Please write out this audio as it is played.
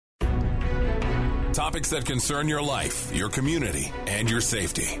Topics that concern your life, your community, and your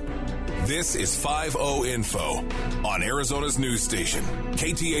safety. This is 5-0 Info on Arizona's news station,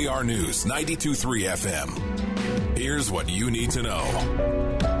 KTAR News 92.3 FM. Here's what you need to know.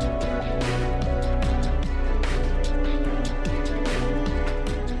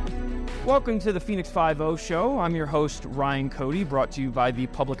 Welcome to the Phoenix 5-0 Show. I'm your host, Ryan Cody, brought to you by the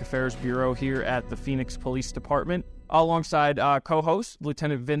Public Affairs Bureau here at the Phoenix Police Department. Alongside co-host,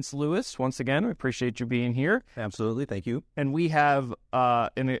 Lieutenant Vince Lewis. Once again, we appreciate you being here. Absolutely. Thank you. And we have a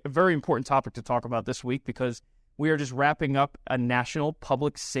very important topic to talk about this week because we are just wrapping up a National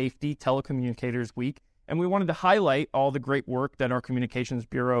Public Safety Telecommunicators Week, and we wanted to highlight all the great work that our Communications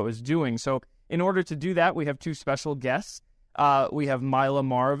Bureau is doing. So in order to do that, we have two special guests. We have Mila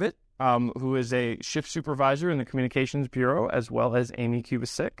Maravit, who is a shift supervisor in the Communications Bureau, as well as Amy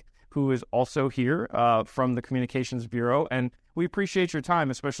Kubasik, who is also here from the Communications Bureau. And we appreciate your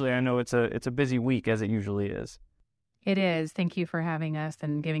time, especially I know it's a busy week, as it usually is. It is. Thank you for having us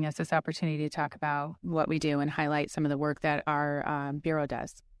and giving us this opportunity to talk about what we do and highlight some of the work that our Bureau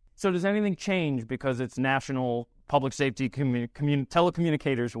does. So does anything change because it's National Public Safety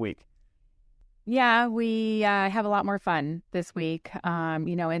Telecommunicators Week? Yeah, we have a lot more fun this week.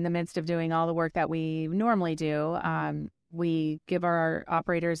 In the midst of doing all the work that we normally do, we give our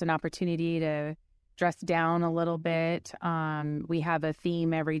operators an opportunity to dress down a little bit. We have a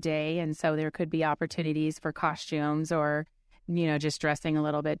theme every day, and so there could be opportunities for costumes or, just dressing a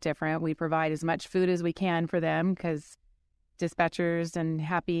little bit different. We provide as much food as we can for them because dispatchers and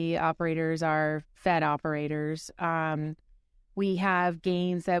happy operators are fed operators. We have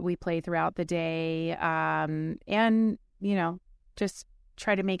games that we play throughout the day, and, just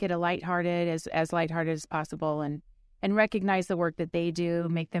try to make it as lighthearted as possible and recognize the work that they do,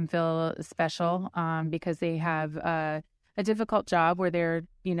 make them feel special because they have a difficult job where they're,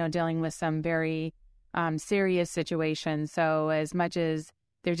 dealing with some very serious situations. So as much as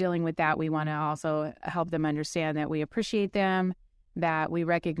they're dealing with that, we want to also help them understand that we appreciate them, that we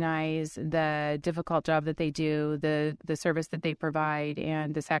recognize the difficult job that they do, the service that they provide,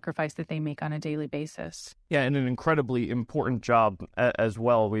 and the sacrifice that they make on a daily basis. Yeah, and an incredibly important job as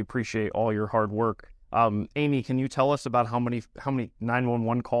well. We appreciate all your hard work. Amy, can you tell us about how many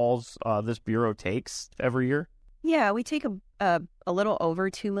 911 calls this bureau takes every year? Yeah, we take a little over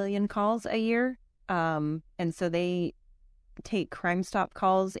 2 million calls a year. And so they take Crime Stop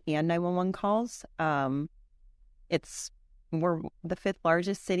calls and 911 calls. We're the fifth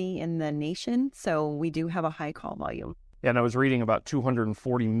largest city in the nation, so we do have a high call volume. Yeah, and I was reading about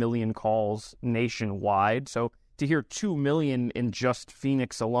 240 million calls nationwide. So to hear 2 million in just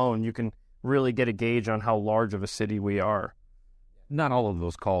Phoenix alone, you can really get a gauge on how large of a city we are. Not all of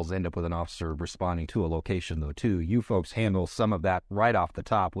those calls end up with an officer responding to a location, though, too. You folks handle some of that right off the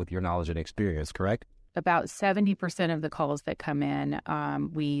top with your knowledge and experience, correct? About 70% of the calls that come in,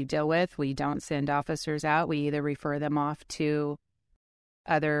 we deal with. We don't send officers out. We either refer them off to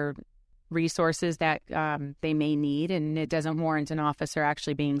other resources that they may need, and it doesn't warrant an officer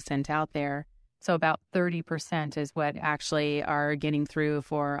actually being sent out there. So about 30% is what actually are getting through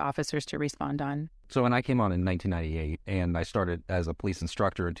for officers to respond on. So when I came on in 1998, and I started as a police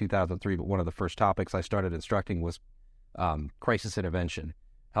instructor in 2003, but one of the first topics I started instructing was crisis intervention,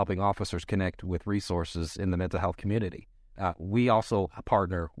 helping officers connect with resources in the mental health community. We also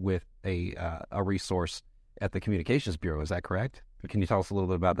partner with a resource at the Communications Bureau. Is that correct? Can you tell us a little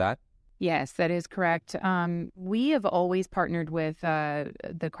bit about that? Yes, that is correct. We have always partnered with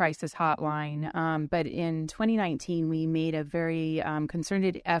the crisis hotline, but in 2019, we made a very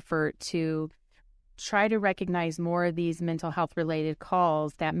concerted effort to try to recognize more of these mental health-related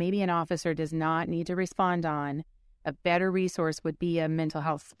calls that maybe an officer does not need to respond on. A better resource would be a mental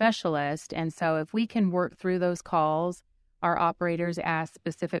health specialist, and so if we can work through those calls, our operators ask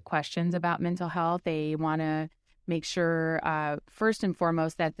specific questions about mental health. They want to make sure, first and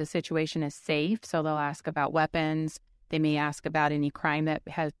foremost, that the situation is safe. So they'll ask about weapons. They may ask about any crime that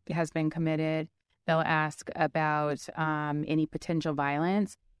has been committed. They'll ask about any potential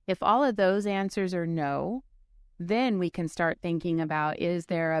violence. If all of those answers are no, then we can start thinking about, is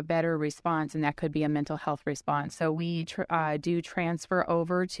there a better response? And that could be a mental health response. So we do transfer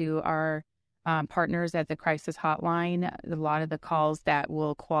over to our partners at the crisis hotline a lot of the calls that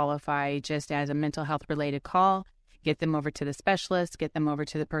will qualify just as a mental health related call, get them over to the specialist, get them over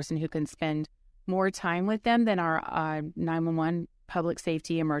to the person who can spend more time with them than our 911 public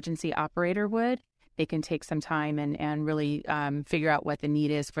safety emergency operator would. They can take some time and really figure out what the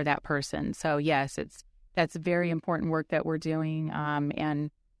need is for that person. So yes, that's very important work that we're doing. And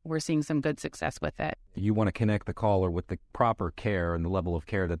we're seeing some good success with it. You want to connect the caller with the proper care and the level of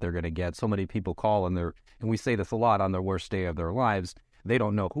care that they're going to get. So many people call and we say this a lot, on their worst day of their lives, they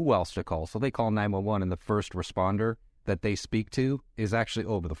don't know who else to call. So they call 911 and the first responder that they speak to is actually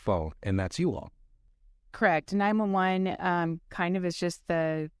over the phone, and that's you all. Correct. 911 kind of is just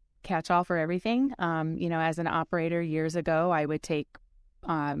the catch-all for everything. As an operator years ago, I would take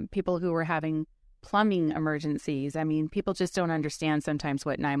people who were having plumbing emergencies. I mean, people just don't understand sometimes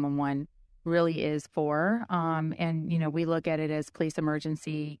what 911 really is for. We look at it as police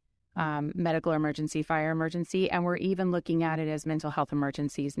emergency, medical emergency, fire emergency, and we're even looking at it as mental health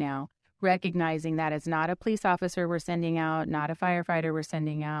emergencies now, recognizing that it's not a police officer we're sending out, not a firefighter we're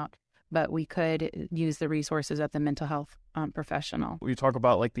sending out, but we could use the resources of the mental health professional. We talk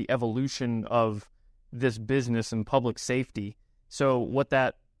about like the evolution of this business and public safety. So what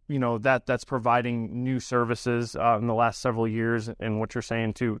that's providing new services in the last several years, and what you're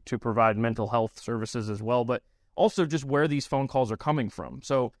saying to provide mental health services as well, but also just where these phone calls are coming from.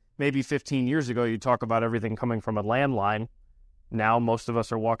 So maybe 15 years ago, you talk about everything coming from a landline. Now most of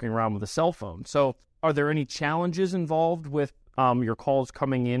us are walking around with a cell phone. So are there any challenges involved with your calls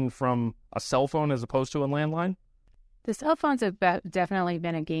coming in from a cell phone as opposed to a landline? The cell phones have definitely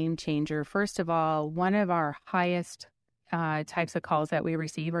been a game changer. First of all, one of our highest types of calls that we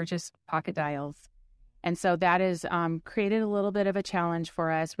receive are just pocket dials. And so that has created a little bit of a challenge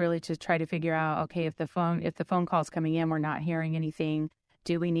for us, really, to try to figure out, okay, if the phone call's coming in, we're not hearing anything,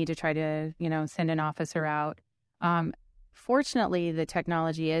 do we need to try to, send an officer out? Fortunately, the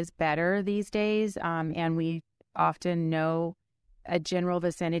technology is better these days, and we often know a general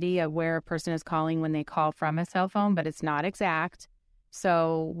vicinity of where a person is calling when they call from a cell phone, but it's not exact.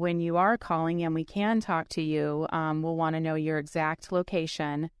 So when you are calling and we can talk to you, we'll want to know your exact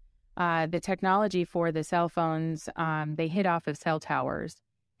location. The technology for the cell phones, they hit off of cell towers.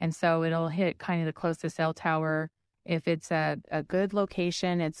 And so it'll hit kind of the closest cell tower. If it's a good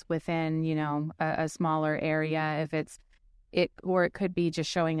location, it's within, a smaller area. Or it could be just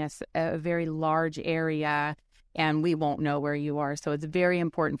showing us a very large area and we won't know where you are. So it's very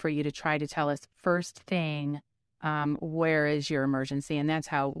important for you to try to tell us first thing, where is your emergency? And that's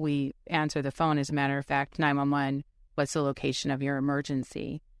how we answer the phone. As a matter of fact, 911, what's the location of your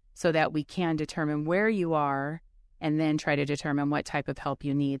emergency? So that we can determine where you are and then try to determine what type of help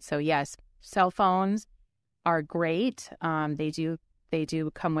you need. So yes, cell phones are great. They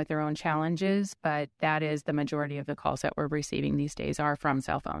do come with their own challenges, but that is the majority of the calls that we're receiving these days are from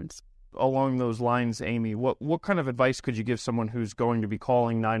cell phones. Along those lines, Amy, what kind of advice could you give someone who's going to be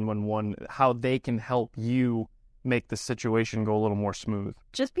calling 911, how they can help you make the situation go a little more smooth?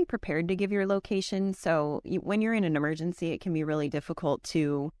 Just be prepared to give your location. So when you're in an emergency, it can be really difficult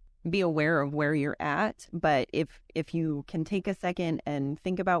to be aware of where you're at. But if you can take a second and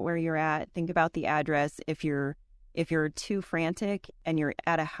think about where you're at, think about the address. If you're too frantic and you're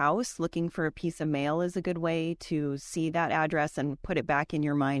at a house, looking for a piece of mail is a good way to see that address and put it back in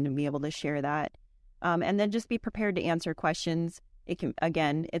your mind and be able to share that. And then just be prepared to answer questions.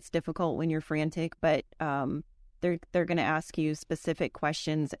 It's difficult when you're frantic, but they're going to ask you specific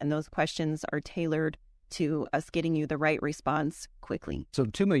questions, and those questions are tailored to us getting you the right response quickly. So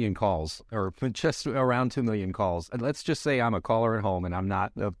 2 million calls, or just around 2 million calls. And let's just say I'm a caller at home and I'm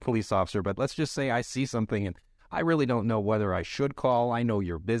not a police officer, but let's just say I see something and I really don't know whether I should call. I know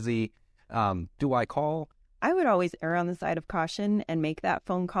you're busy. Do I call? I would always err on the side of caution and make that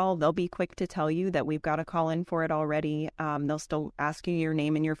phone call. They'll be quick to tell you that we've got a call in for it already. They'll still ask you your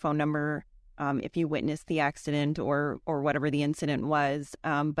name and your phone number if you witnessed the accident or whatever the incident was.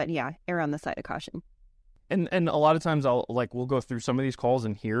 But yeah, err on the side of caution. And a lot of times we'll go through some of these calls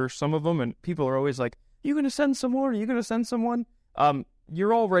and hear some of them, and people are always like, "You going to send someone? Are you going to send someone?"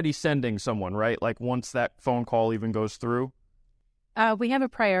 You're already sending someone, right? Like once that phone call even goes through? We have a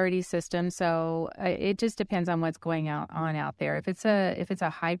priority system, so it just depends on what's going on out there. If it's a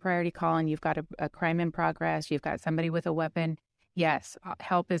high priority call and you've got a crime in progress, you've got somebody with a weapon, yes,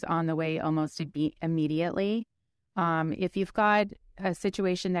 help is on the way almost immediately. If you've got a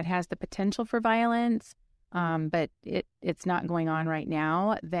situation that has the potential for violence, but it's not going on right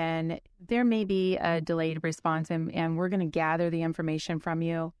now, then there may be a delayed response, and we're going to gather the information from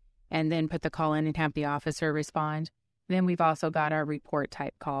you and then put the call in and have the officer respond. Then we've also got our report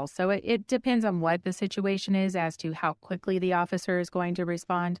type calls. So it depends on what the situation is as to how quickly the officer is going to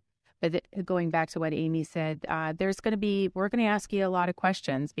respond. But going back to what Amy said, we're going to ask you a lot of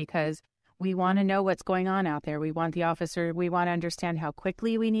questions because we want to know what's going on out there. We want to understand how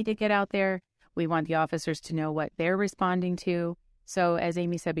quickly we need to get out there. We want the officers to know what they're responding to. So as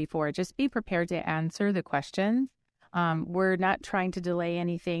Amy said before, just be prepared to answer the questions. We're not trying to delay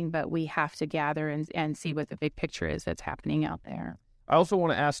anything, but we have to gather and see what the big picture is that's happening out there. I also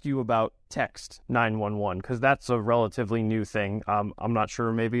want to ask you about text 911, because that's a relatively new thing. I'm not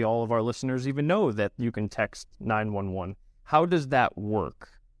sure maybe all of our listeners even know that you can text 911. How does that work?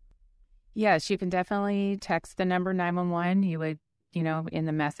 Yes, you can definitely text the number 911. You would, in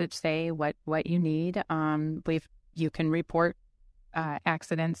the message say what you need. You can report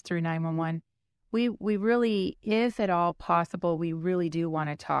accidents through 911. We really, if at all possible, we really do want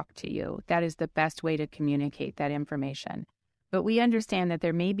to talk to you. That is the best way to communicate that information. But we understand that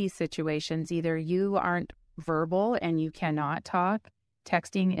there may be situations, either you aren't verbal and you cannot talk.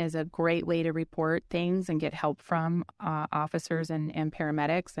 Texting is a great way to report things and get help from officers and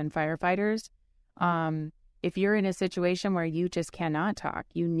paramedics and firefighters. If you're in a situation where you just cannot talk,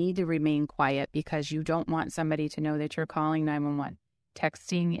 you need to remain quiet because you don't want somebody to know that you're calling 911.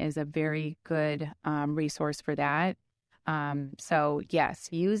 Texting is a very good resource for that. So yes,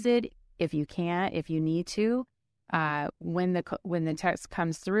 use it if you can, if you need to. When the text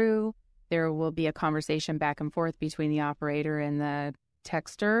comes through, there will be a conversation back and forth between the operator and the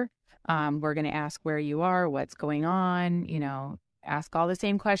texter. We're going to ask where you are, what's going on, ask all the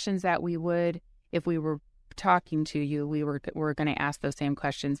same questions that we would if we were talking to you. We're going to ask those same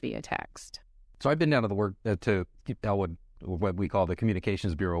questions via text. So I've been down to the work to Elwood, what we call the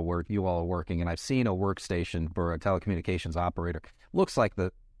Communications Bureau work you all are working, and I've seen a workstation for a telecommunications operator. Looks like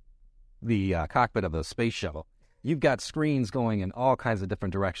the cockpit of a space shuttle. You've got screens going in all kinds of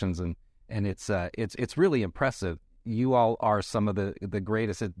different directions, and it's really impressive. You all are some of the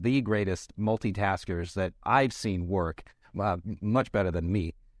greatest multitaskers that I've seen work, much better than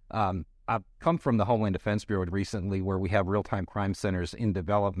me. I've come from the Homeland Defense Bureau recently, where we have real-time crime centers in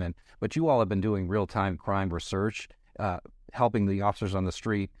development, but you all have been doing real-time crime research, helping the officers on the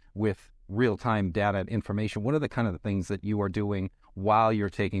street with real-time data and information. What are the kind of things that you are doing while you're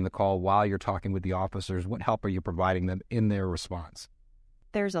taking the call, while you're talking with the officers? What help are you providing them in their response?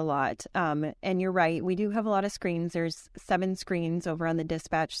 There's a lot. And you're right. We do have a lot of screens. There's 7 screens over on the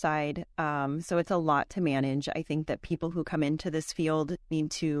dispatch side. So it's a lot to manage. I think that people who come into this field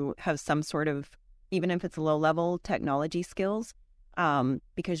need to have some sort of, even if it's low-level technology skills,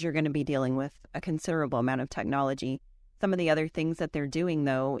 because you're going to be dealing with a considerable amount of technology. Some of the other things that they're doing,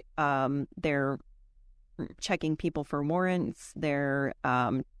 though, they're checking people for warrants. They're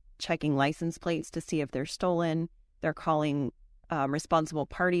checking license plates to see if they're stolen. They're calling responsible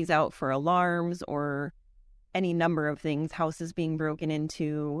parties out for alarms or any number of things, houses being broken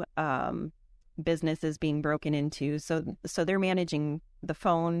into, businesses being broken into. So they're managing the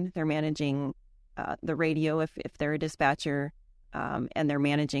phone, they're managing the radio if they're a dispatcher, and they're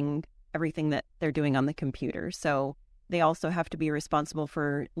managing everything that they're doing on the computer. So they also have to be responsible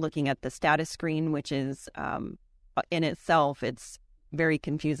for looking at the status screen, which is in itself, it's very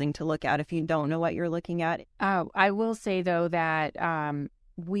confusing to look at if you don't know what you're looking at. I will say, though, that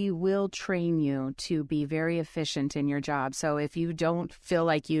we will train you to be very efficient in your job. So if you don't feel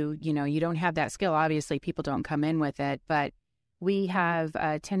like you don't have that skill, obviously people don't come in with it, but we have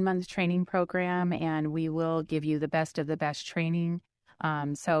a 10-month training program, and we will give you the best of the best training.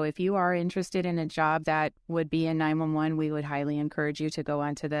 So if you are interested in a job that would be in 911, we would highly encourage you to go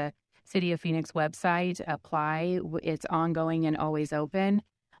onto the City of Phoenix website, apply. It's ongoing and always open.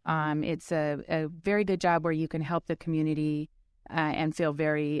 It's a very good job where you can help the community and feel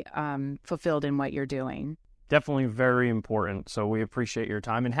very fulfilled in what you're doing. Definitely very important. So we appreciate your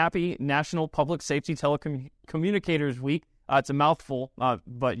time, and happy National Public Safety Telecommunicators Week. It's a mouthful,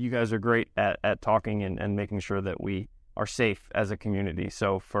 but you guys are great at talking and making sure that we are safe as a community.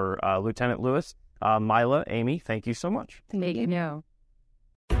 So for Lieutenant Lewis, Mila, Amy, thank you so much. Thank you.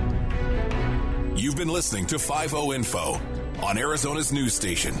 You've been listening to 5-0 Info on Arizona's news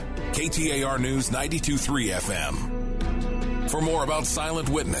station, KTAR News 92.3 FM. For more about Silent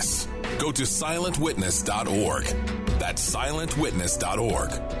Witness, go to silentwitness.org. That's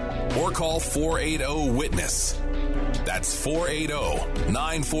silentwitness.org. Or call 480-WITNESS. That's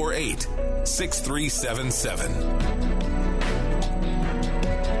 480-948-6377.